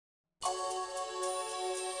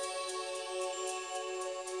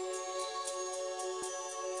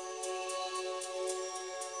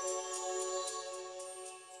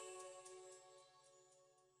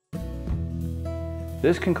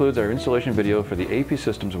This concludes our installation video for the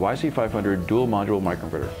APsystems YC500 dual module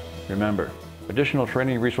microinverter. Remember, additional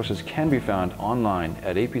training resources can be found online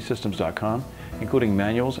at APsystems.com, including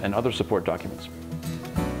manuals and other support documents.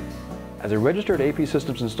 As a registered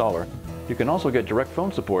APsystems installer, you can also get direct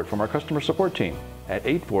phone support from our customer support team at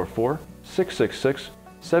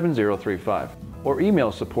 844-666-7035 or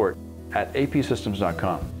email support at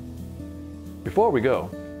APsystems.com. Before we go,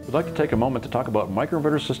 we'd like to take a moment to talk about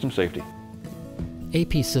microinverter system safety.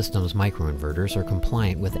 APsystems microinverters are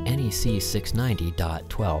compliant with NEC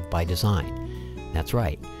 690.12 by design. That's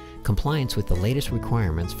right, compliance with the latest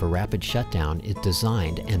requirements for rapid shutdown is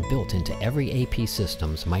designed and built into every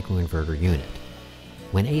APsystems microinverter unit.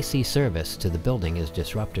 When AC service to the building is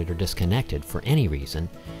disrupted or disconnected for any reason,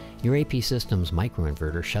 your APsystems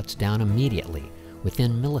microinverter shuts down immediately,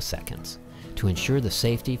 within milliseconds, to ensure the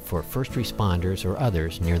safety for first responders or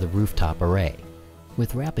others near the rooftop array.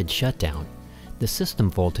 With rapid shutdown, the system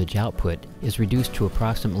voltage output is reduced to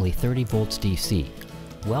approximately 30 volts DC,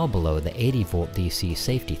 well below the 80 volt DC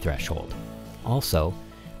safety threshold. Also,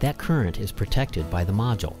 that current is protected by the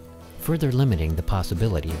module, further limiting the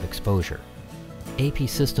possibility of exposure.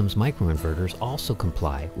 APsystems microinverters also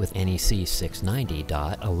comply with NEC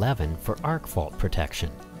 690.11 for arc fault protection.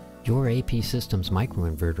 Your APsystems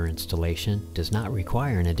microinverter installation does not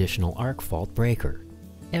require an additional arc fault breaker.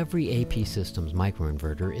 Every APsystems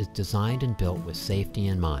microinverter is designed and built with safety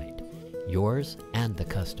in mind, yours and the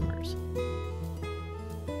customer's.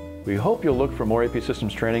 We hope you'll look for more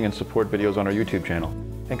APsystems training and support videos on our YouTube channel,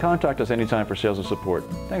 and contact us anytime for sales and support.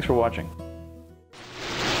 Thanks for watching.